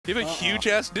You have a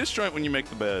huge-ass disjoint when you make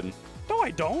the bed. No,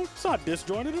 I don't. It's not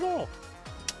disjointed at all.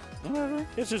 Whatever.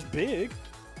 It's just big.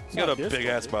 You got a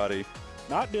big-ass body.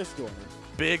 Not disjointed.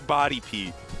 Big body,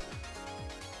 Pete.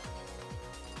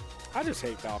 I just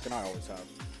hate Falcon. I always have.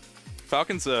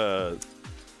 Falcon's a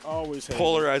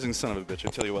polarizing son of a bitch,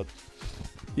 I tell you what.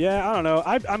 Yeah, I don't know.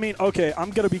 I mean, okay, I'm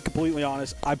going to be completely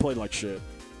honest. I played like shit.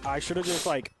 I should have just,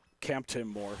 like, camped him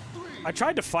more. I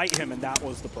tried to fight him, and that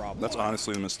was the problem. That's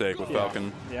honestly the mistake with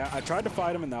Falcon. Yeah, I tried to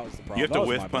fight him, and that was the problem. You have to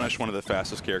whiff punish one of the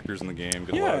fastest characters in the game.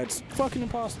 Good luck. It's fucking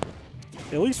impossible.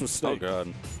 At least with Snake. Oh,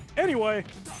 God. Anyway,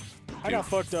 I got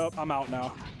fucked up. I'm out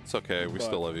now. It's okay. We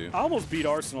still love you. I almost beat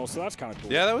Arsenal, so that's kind of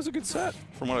cool. Yeah, that was a good set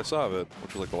from what I saw of it,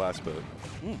 which was like the last bit.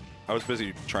 I was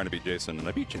busy trying to beat Jason, and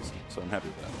I beat Jason, so I'm happy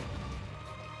with that.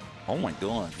 Oh, my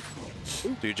God.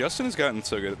 Dude, Justin has gotten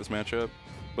so good at this matchup,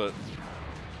 but,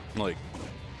 like,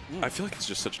 I feel like it's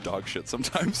just such dog shit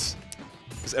sometimes.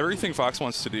 Because everything Fox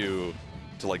wants to do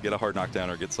to, like, get a hard knockdown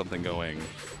or get something going,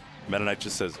 Meta Knight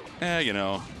just says, you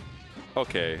know,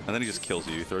 okay. And then he just kills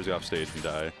you, throws you off stage, and you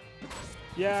die.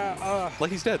 Yeah,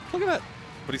 like, he's dead. Look at that.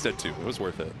 But he's dead, too. It was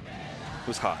worth it. It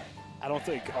was hot. I don't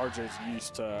think RJ's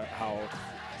used to how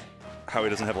he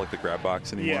doesn't have, like, the grab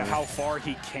box anymore. Yeah, how far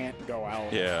he can't go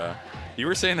out. Yeah. You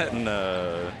were saying that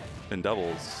in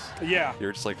doubles. Yeah.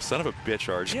 You're just like, son of a bitch,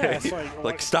 RJ. Yeah, it's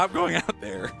like, stop going out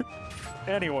there.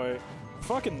 Anyway,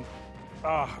 fucking...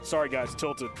 sorry, guys.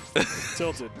 Tilted.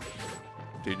 Tilted.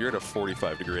 Dude, you're at a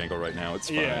 45-degree angle right now. It's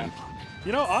fine. Yeah.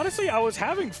 You know, honestly, I was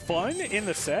having fun in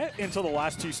the set until the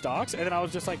last two stocks, and then I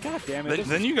was just like, God damn it.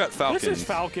 Then you got Falcon. This is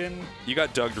Falcon. You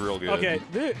got dugged real good. Okay,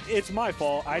 it's my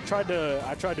fault. I tried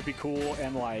to be cool,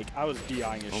 and, like, I was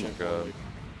DIing his shit. Oh, my God.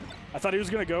 I thought he was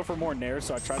going to go for more nair,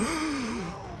 so I tried to...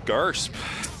 Garsp.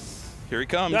 Here he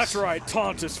comes. That's right.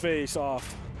 Taunt his face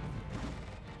off.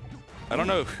 I don't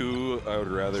know who I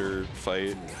would rather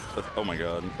fight. Oh, my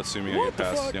God. Assuming I get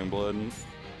past Youngblood.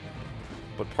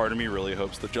 But part of me really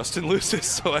hopes that Justin loses,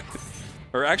 so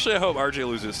or actually I hope RJ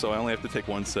loses, so I only have to take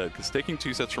one set, because taking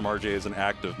 2 sets from RJ is an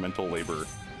act of mental labor.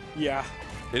 Yeah.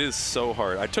 It is so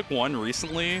hard. I took one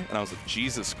recently, and I was like,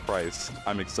 Jesus Christ,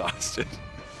 I'm exhausted.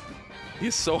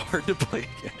 He's so hard to play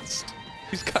against.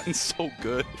 He's gotten so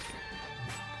good.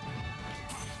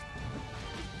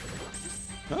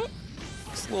 Oh,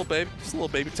 just little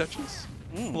baby touches.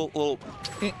 Little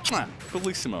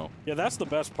bellissimo. Yeah, that's the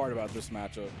best part about this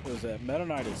matchup, is that Meta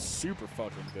Knight is super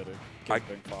fucking good at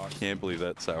keeping Fox. Can't believe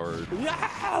that soured.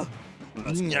 Yeah!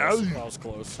 That was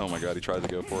close. Oh my God, he tried to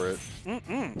go for it. Do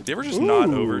you ever just not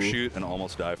overshoot and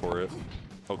almost die for it?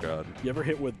 Oh God. You ever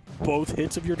hit with both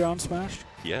hits of your down smash?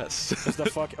 Yes. Is the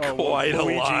fuck? Oh, quite a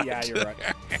lot. Yeah, you're right.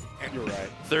 You're right.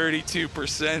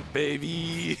 32%,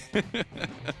 baby.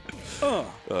 Oh,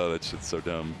 that shit's so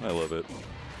dumb. I love it.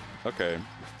 Okay.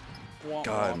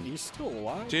 God. He's still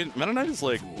alive? Dude, Meta Knight is,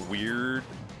 like, weird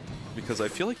because I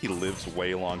feel like he lives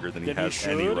way longer than he has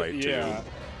any right to.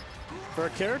 For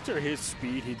a character his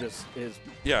speed, he just is...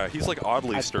 Yeah, he's, like,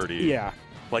 oddly sturdy. Yeah.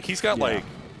 Like, he's got, like...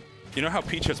 You know how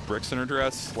Peach has bricks in her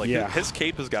dress? Like, his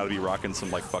cape has got to be rocking some,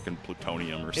 like, fucking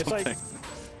plutonium or something. Like,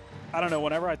 I don't know,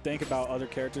 whenever I think about other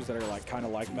characters that are, like, kind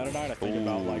of like Meta Knight, I think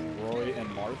about, like, Roy and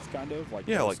Marth, kind of. Like,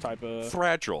 those type of...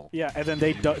 Fragile. Yeah, and then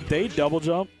they double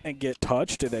jump and get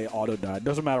touched, and they auto-die.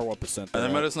 Doesn't matter what percent. And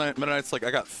then Meta Knight's like,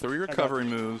 I got 3 recovery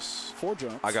moves. 4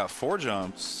 jumps. I got 4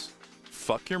 jumps.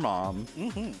 Fuck your mom.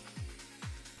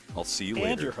 I'll see you later.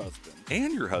 And your husband.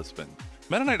 And your husband.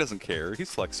 Meta Knight doesn't care.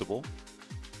 He's flexible.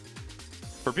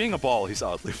 For being a ball, he's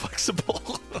oddly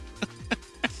flexible.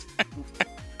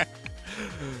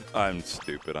 I'm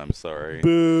stupid. I'm sorry.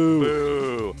 Boo.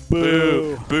 Boo.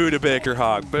 Boo. Boo to Baker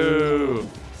Hawk. Boo.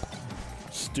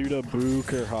 Studa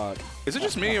Booker Hawk. Is it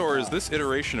just me, or is this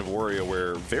iteration of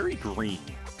WarioWare very green?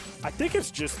 I think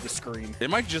it's just the screen. It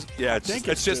might just, yeah,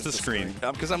 it's just the screen.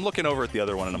 Because I'm looking over at the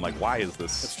other one, and I'm like, why is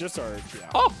this? It's just our,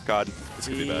 Oh, God. This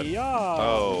could be bad.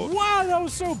 Oh. Wow, that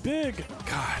was so big.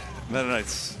 God. Meta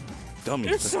Knight's dummy.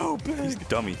 It's so big. He's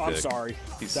dummy thick. I'm sorry.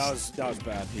 That was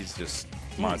bad. He's just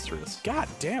monstrous. God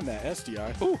damn that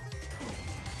SDI. Ooh.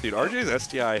 Dude, RJ's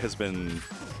SDI has been,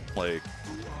 like,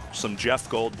 some Jeff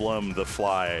Goldblum, The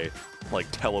Fly, like,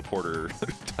 teleporter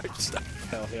type stuff.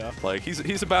 Hell yeah. Like,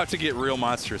 he's about to get real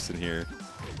monstrous in here.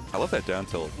 I love that down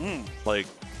tilt. Like,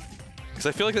 because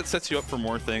I feel like that sets you up for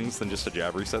more things than just a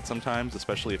jab reset sometimes,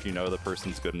 especially if you know the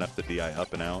person's good enough to DI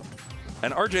up and out.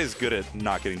 And RJ's good at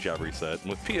not getting jab reset. And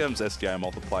with PM's SDI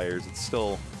multipliers, it's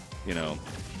still, you know,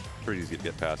 pretty easy to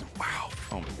get past. Wow.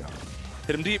 Oh, my God.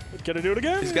 Hit him deep. Gonna do it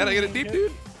again? He's got to get it deep,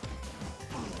 dude.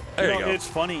 There you go. It's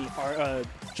funny.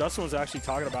 Justin was actually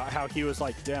talking about how he was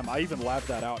like, damn, I even labbed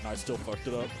that out and I still fucked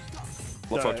it up.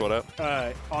 What fucked what up?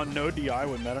 On no DI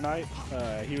with Meta Knight,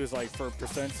 he was like, for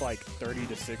percents like 30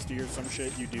 to 60 or some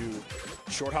shit, you do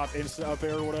short hop instant up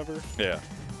air or whatever. Yeah.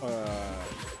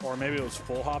 Or maybe it was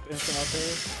full hop instant up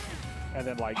air. And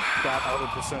then like that other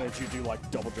percentage, you do like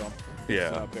double jump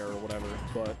instant up air or whatever.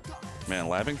 But man,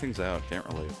 labbing things out, can't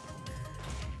relate.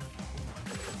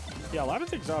 yeah, labbing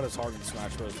things out is hard in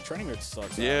Smash Bros. The training it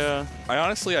sucks. Yeah. I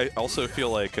also feel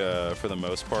like for the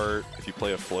most part, if you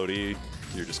play a floaty,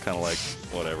 you're just kind of like,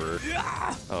 whatever.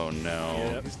 Oh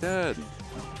no, he's dead.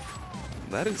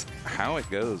 That is how it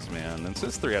goes, man. And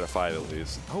it's 3 out of 5 at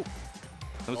least. Oh,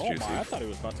 that was juicy. My, I thought he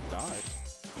was about to die.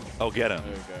 Oh, get him.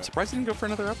 Surprised he didn't go for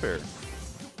another up air.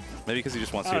 Maybe because he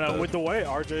just wants to get with the way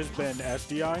RJ's been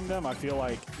SDIing them, I feel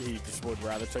like he just would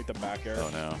rather take the back air. Oh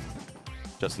no.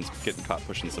 Justin's getting caught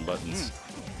pushing some buttons.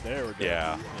 There we go.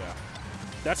 Yeah. Yeah.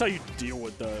 That's how you deal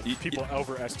with the people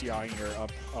over SDIing your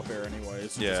up air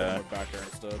anyways. You just hit with back air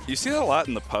instead. You see that a lot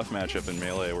in the Puff matchup in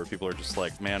Melee where people are just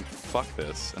like, man, fuck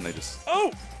this. And they just...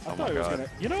 Oh! Oh my god.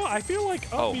 You know, I feel like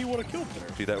up B would have killed there.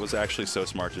 Dude, that was actually so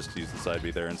smart just to use the side B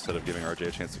there instead of giving RJ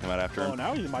a chance to come out after him. Oh,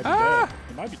 now he might be dead.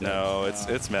 He might be dead. No,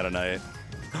 it's Meta Knight.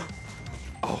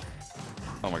 Oh.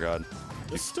 Oh my god.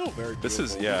 It's still very doable. This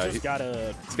is, yeah. He's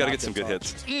gotta get some good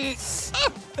hits. Dude,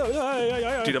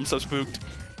 I'm so spooked.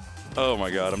 Oh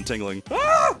my god, I'm tingling.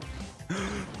 Oh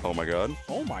my god.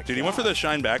 Oh my god. Dude, he went for the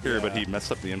shine backer, but he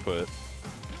messed up the input.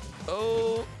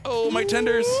 Oh, my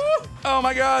tenders. Oh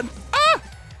my god.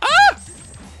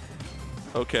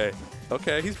 Okay,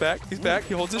 he's back. He's back.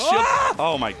 He holds his shield.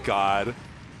 Oh my god.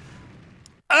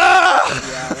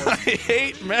 I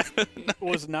hate Meta Knight.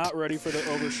 Was not ready for the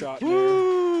overshot there.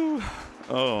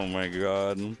 Oh my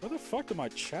god. Where the fuck did my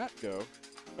chat go?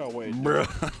 Oh wait. Bruh.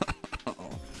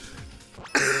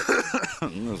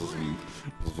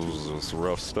 This is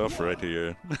rough stuff right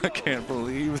here. I can't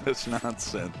believe this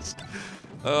nonsense.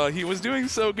 He was doing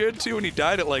so good too, and he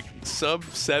died at like sub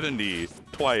 70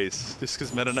 twice just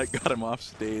because Meta Knight got him off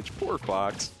stage. Poor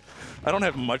Fox. I don't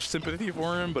have much sympathy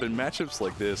for him, but in matchups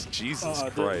like this, Jesus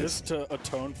Christ. Just to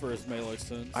atone for his melee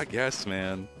sins. I guess,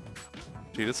 man.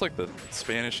 Dude, it's like the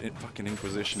Spanish fucking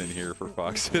Inquisition in here for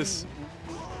Foxes.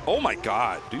 Oh my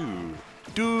god, dude.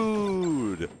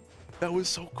 Dude. That was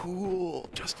so cool.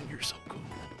 Justin, you're so cool.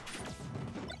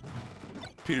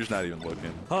 Peter's not even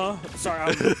looking. Huh? Sorry, I'm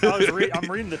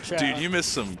reading the chat. Dude, you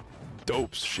missed some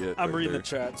dope shit. I'm reading the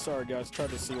chat. Sorry, guys.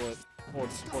 Tried to see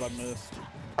what I missed.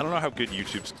 I don't know how good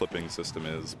YouTube's clipping system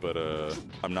is, but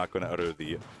I'm not going to utter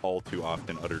the all too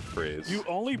often uttered phrase. You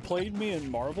only played me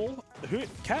in Marvel?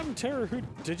 Captain Terror,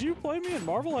 did you play me in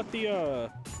Marvel at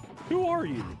the, who are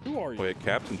you? Wait,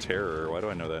 Captain Terror, why do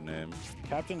I know that name?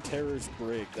 Captain Terror's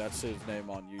Brig, that's his name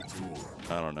on YouTube.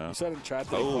 I don't know. You said in chat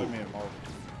that you played me in Marvel.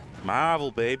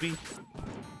 Marvel, baby.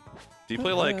 Do you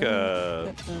play like,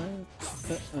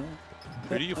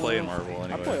 who do you play in Marvel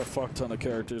anyway? I play a fuck ton of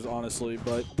characters, honestly,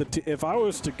 but if I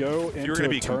was to go into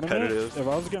a tournament, if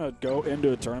I was gonna go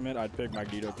into a tournament, I'd pick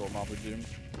Magneto, Dormammu, Doom.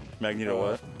 Magneto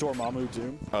what? Dormammu,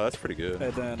 Doom. Oh, that's pretty good.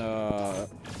 And then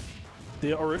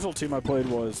the original team I played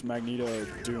was Magneto,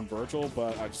 Doom, Virgil,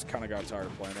 but I just kind of got tired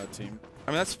of playing that team.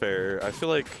 I mean, that's fair. I feel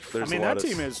like there's a lot that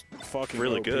team is fucking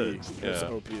really OP. good. It's Yeah,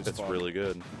 OP as it's fuck. really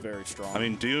good. Very strong. I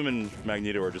mean, Doom and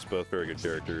Magneto are just both very good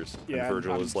characters. Yeah, and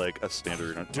Virgil is like a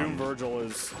standard. Doom Virgil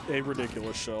is a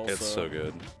ridiculous shell. It's so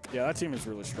good. Yeah, that team is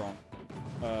really strong.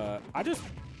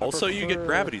 You get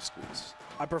gravity squeeze.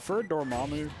 I prefer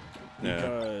Dormammu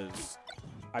because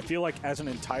I feel like as an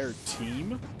entire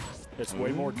team, it's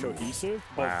way more cohesive.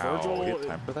 But Virgil, we have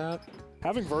time for that?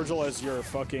 Having Virgil as your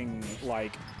fucking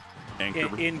like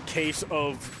in case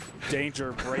of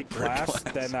danger break glass,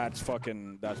 then that's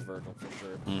Virgil for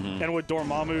sure. And with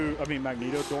Dormammu, I mean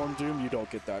Magneto Dorm Doom, you don't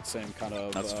get that same kind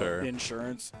of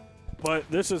insurance. But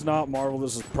this is not Marvel.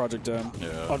 This is Project M.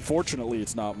 Yeah. Unfortunately,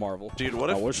 it's not Marvel. Dude, what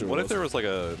if there was like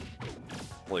a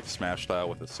Smash style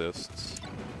with assists?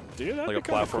 Dude, that'd like be a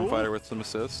platform cool. fighter with some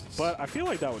assists? But I feel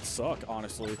like that would suck,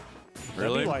 honestly.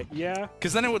 Really? Yeah.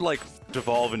 Because then it would like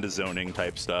devolve into zoning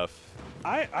type stuff.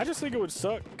 I just think it would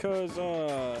suck because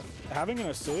having an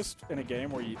assist in a game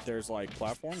where there's like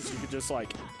platforms, you could just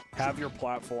like have your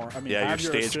platform. I mean, your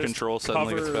stage control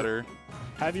suddenly gets better.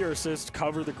 Have your assist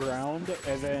cover the ground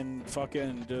and then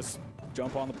fucking just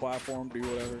jump on the platform, do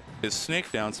whatever. Is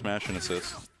Snake down smash and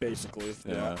assist? Basically.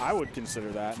 Yeah. I would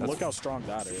consider that. And look how strong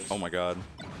that is. Oh my god.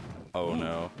 Oh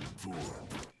no.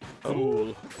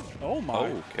 Cool. Oh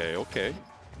my. Okay.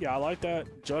 Yeah, I like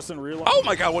that. Justin realized. Oh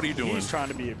my god, what are you doing? He's trying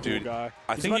to be a cool guy.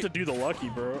 He's about to do the Lucky,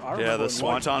 bro. Yeah, the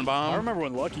Swanton bomb. I remember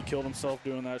when Lucky killed himself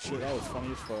doing that shit. That was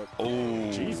funny as fuck.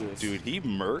 Oh, Jesus. Dude, he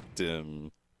murked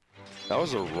him. That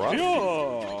was a rough.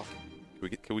 Yeah.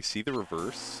 Can we see the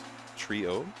reverse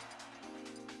trio?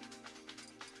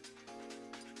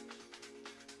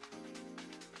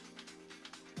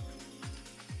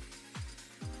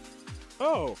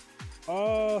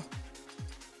 Oh,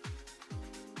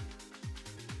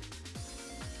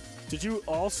 did you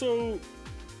also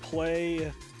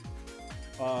play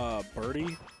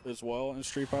Birdie as well in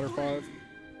Street Fighter V?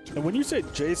 And when you say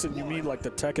Jason, you mean like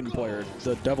the Tekken player,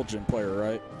 the Devil Jin player,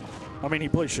 right? I mean, he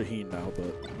plays Shaheen now,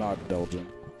 but not Devil Jin.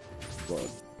 But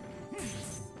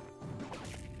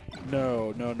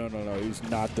no, he's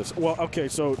not this. Well, okay,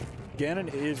 so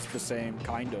Ganon is the same,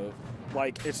 kind of.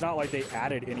 Like, it's not like they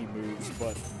added any moves,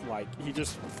 but, like, he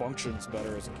just functions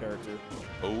better as a character.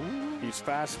 Oh? He's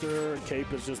faster,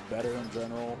 Cape is just better in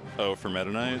general. Oh, for Meta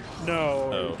Knight?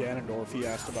 No, Ganondorf, he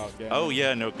asked about Ganon. Oh,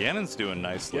 yeah, no, Ganon's doing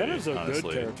nicely, Ganon's a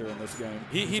honestly. good character in this game.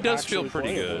 He does feel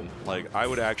pretty good. Like, I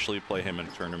would actually play him in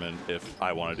a tournament if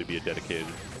I wanted to be a dedicated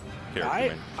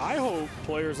character. I hope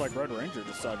players like Red Ranger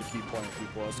decide to keep playing P+,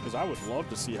 because I would love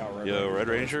to see how Red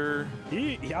Ranger...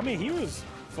 I mean, he was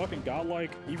fucking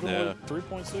godlike, even with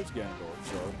 3.6 Ganondorf,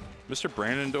 so... Mr.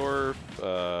 Brandendorf,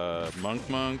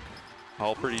 Monk,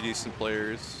 all pretty decent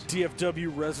players.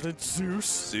 DFW resident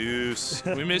Zeus. Zeus.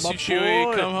 We miss you,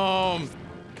 Chewie. Come home.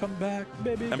 Come back,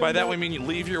 baby. And by that we mean you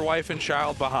leave your wife and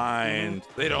child behind.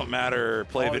 They don't matter.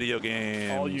 Play video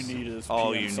games. All you need is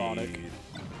Sonic.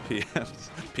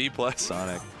 P plus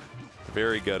Sonic.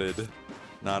 Very gutted.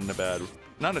 Not in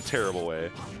a terrible way.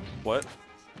 What?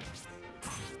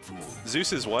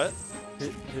 Zeus is what?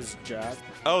 His jab.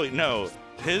 Oh, no.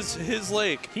 His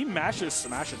like... He mashes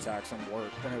smash attacks and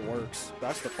it works.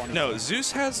 That's the funny No, thing.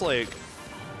 Zeus has like...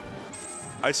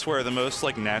 I swear, the most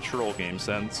like natural game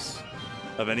sense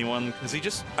of anyone. Because he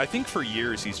just... I think for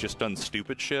years he's just done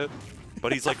stupid shit.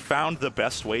 But he's like found the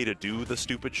best way to do the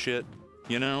stupid shit.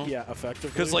 You know? Yeah, effectively.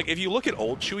 Because like if you look at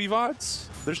old Chewie VODs,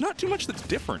 there's not too much that's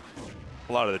different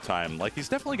a lot of the time. Like he's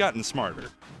definitely gotten smarter.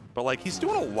 But like he's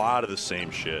doing a lot of the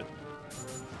same shit.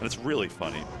 And it's really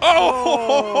funny.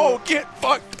 Oh, get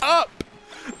fucked up!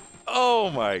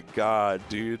 Oh my god,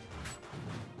 dude.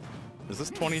 Is this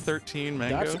 2013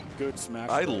 Mango? That's a good smash.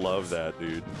 I love that,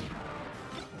 dude.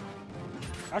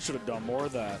 I should have done more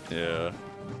of that. Yeah.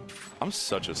 I'm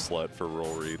such a slut for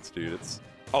roll reads, dude. It's...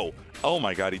 Oh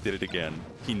my god, he did it again.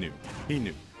 He knew.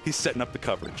 He's setting up the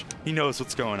coverage. He knows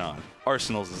what's going on.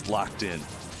 Arsenals is locked in.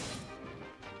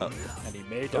 And he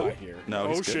may die here. No,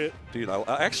 he's good. Shit. Dude, I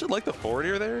actually like the forward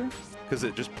air there because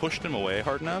it just pushed him away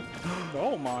hard enough.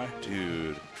 Oh my.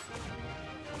 Dude.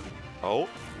 Oh.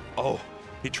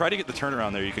 He tried to get the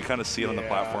turnaround there. You could kind of see it on the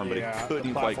platform, but he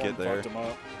couldn't quite get there.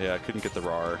 Yeah, couldn't get the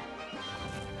RAR.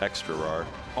 Extra RAR.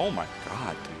 Oh my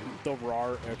god, dude. The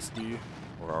RAR XD.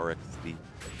 RAR XD.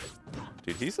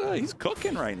 Dude, he's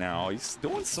cooking right now. He's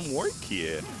doing some work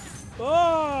here.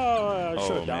 Oh, I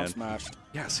should have down smashed.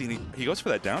 Yeah, see, he goes for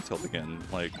that down tilt again.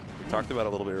 Like, we talked about a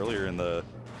little bit earlier in the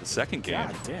second game.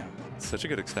 God damn. It's such a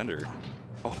good extender.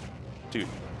 Oh, dude.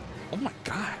 Oh my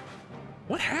god.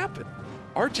 What happened?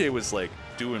 RJ was, like,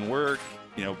 doing work.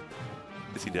 You know,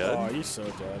 is he dead? Oh, he's so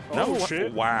dead. No, oh,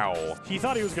 shit. Wow. He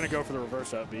thought he was going to go for the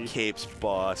reverse FB. Cape's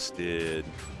busted.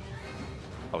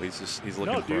 Oh, he's looking for...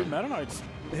 No, dude, Meta Knight's...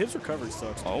 His recovery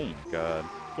sucks. Oh my god.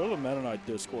 Go to the Meta Knight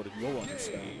Discord and you'll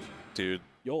understand. Dude.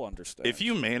 You'll understand. If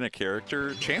you main a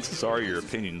character, chances are your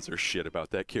opinions are shit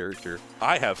about that character.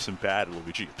 I have some bad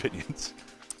Luigi opinions.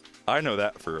 I know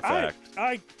that for a fact.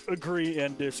 I agree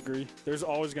and disagree. There's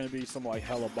always going to be some like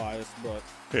hella bias, but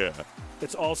yeah,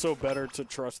 it's also better to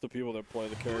trust the people that play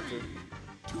the character.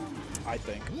 I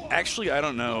think. Actually, I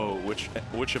don't know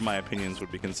which of my opinions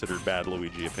would be considered bad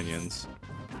Luigi opinions.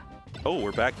 Oh,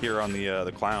 we're back here on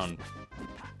the clown.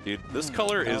 Dude, this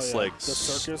color is like... The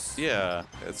circus? Yeah,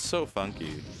 it's so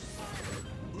funky.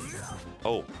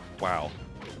 Oh, wow.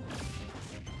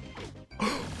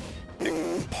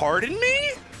 Pardon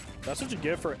me? That's what you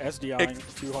get for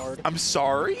SDIing too hard. I'm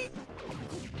sorry?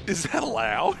 Is that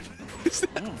allowed? Is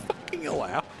that fucking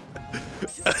allowed?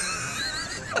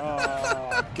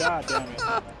 God damn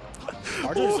it.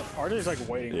 RJ's like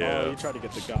waiting. Yeah. Oh, he tried to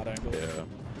get the god angle. Yeah.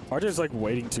 RJ's like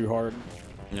waiting too hard.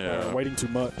 Yeah. Waiting too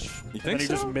much. You think and he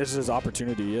so? just misses his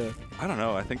opportunity, yeah. I don't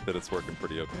know. I think that it's working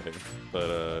pretty okay.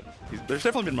 But there's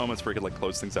definitely been moments where he could like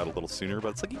close things out a little sooner, but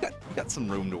it's like you got some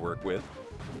room to work with.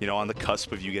 You know, on the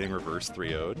cusp of you getting reverse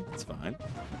 3-0'd. It's fine.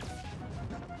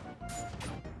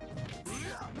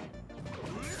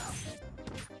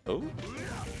 Oh.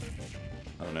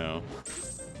 Oh no.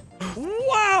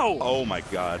 Wow! Oh my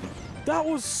god. That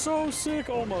was so sick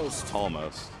almost.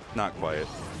 Almost. Not quite.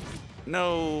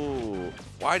 No!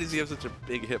 Why does he have such a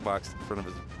big hitbox in front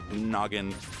of his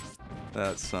noggin?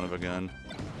 That son of a gun.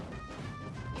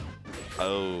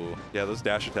 Oh, yeah, those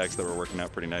dash attacks that were working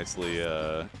out pretty nicely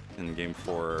in Game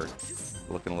 4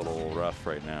 looking a little rough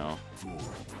right now.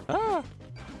 Ah!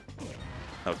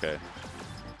 Okay.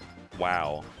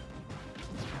 Wow.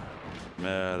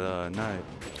 Meta Knight.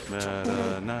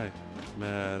 Meta Knight.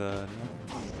 Meta Knight.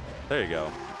 There you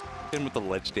go. Hit him with the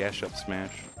ledge dash up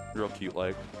smash. Real cute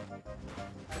like.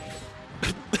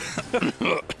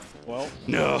 Well.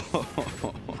 No.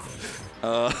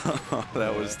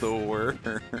 That was the worst.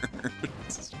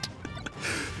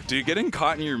 Dude, getting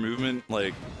caught in your movement,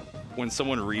 like, when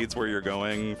someone reads where you're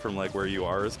going from, like, where you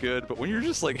are is good, but when you're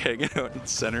just, like, hanging out in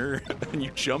center and you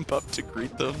jump up to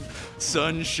greet them,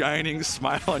 sun shining,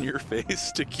 smile on your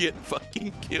face to get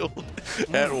fucking killed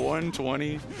at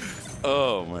 120.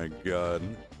 Oh, my God.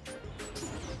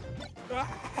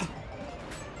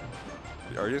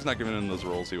 RJ's not giving him those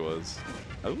rolls he was.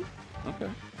 Oh, okay.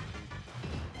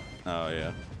 Oh,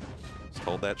 yeah. Just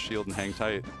hold that shield and hang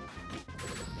tight.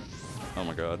 Oh,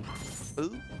 my God.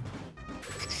 Ooh.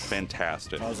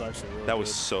 Fantastic. That was actually really That good.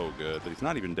 was so good, but he's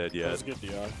not even dead yet. That was good,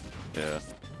 yeah. Yeah.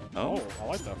 Oh, I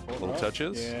like that. Little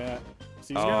touches? Yeah.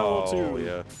 See, he's getting a little too...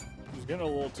 yeah. He's getting a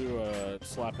little too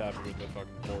slap happy with the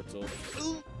fucking forward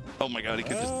tilt. Oh, my God. He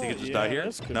could just die here?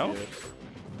 No?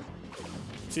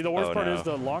 See, the worst part is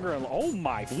the longer... Oh,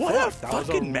 my What fuck. a That was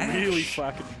fucking a mash. really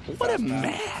fucking What a fast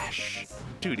mash.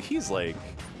 Dude, he's like...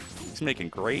 He's making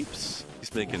grapes.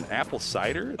 He's making apple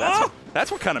cider.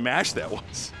 That's what kind of mash that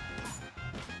was.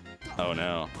 Oh,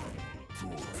 no.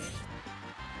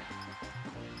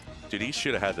 Dude, he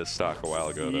should have had this stock a while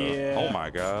ago, though. Yeah. Oh, my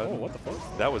God. Oh, what the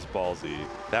fuck? That was ballsy.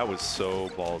 That was so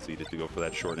ballsy to go for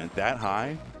that short end. That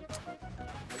high?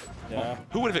 Yeah.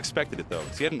 Who would have expected it, though?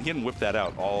 Because he hadn't whipped that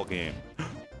out all game.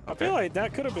 I feel like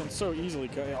that could have been so easily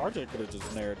cut. RJ could have just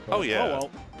nared. But, Oh, yeah. Oh,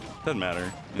 well. Doesn't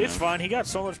matter. It's fine. He got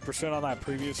so much percent on that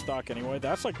previous stock anyway.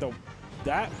 That's like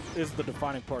that is the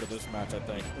defining part of this match, I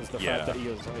think, is the fact that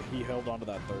he held onto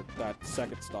that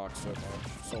second stock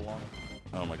so long.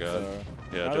 Oh, my God. So,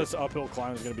 yeah. Now this uphill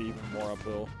climb is going to be even more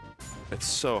uphill. It's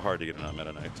so hard to get in on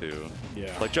Meta Knight, too.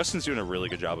 Yeah. Like, Justin's doing a really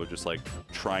good job of just, like,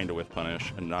 trying to whiff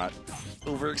punish and not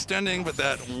overextending, but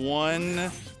that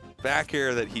one back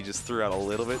air that he just threw out a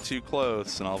little bit too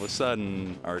close, and all of a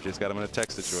sudden, RJ's got him in a tech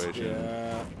situation.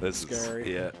 Yeah. This scary. Is,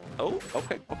 yeah. Oh,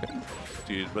 okay.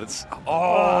 Dude, but it's...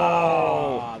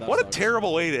 Oh! What a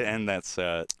terrible way to end that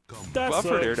set. That's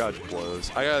Buffered air dodge blows.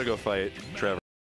 I gotta go fight Trevor.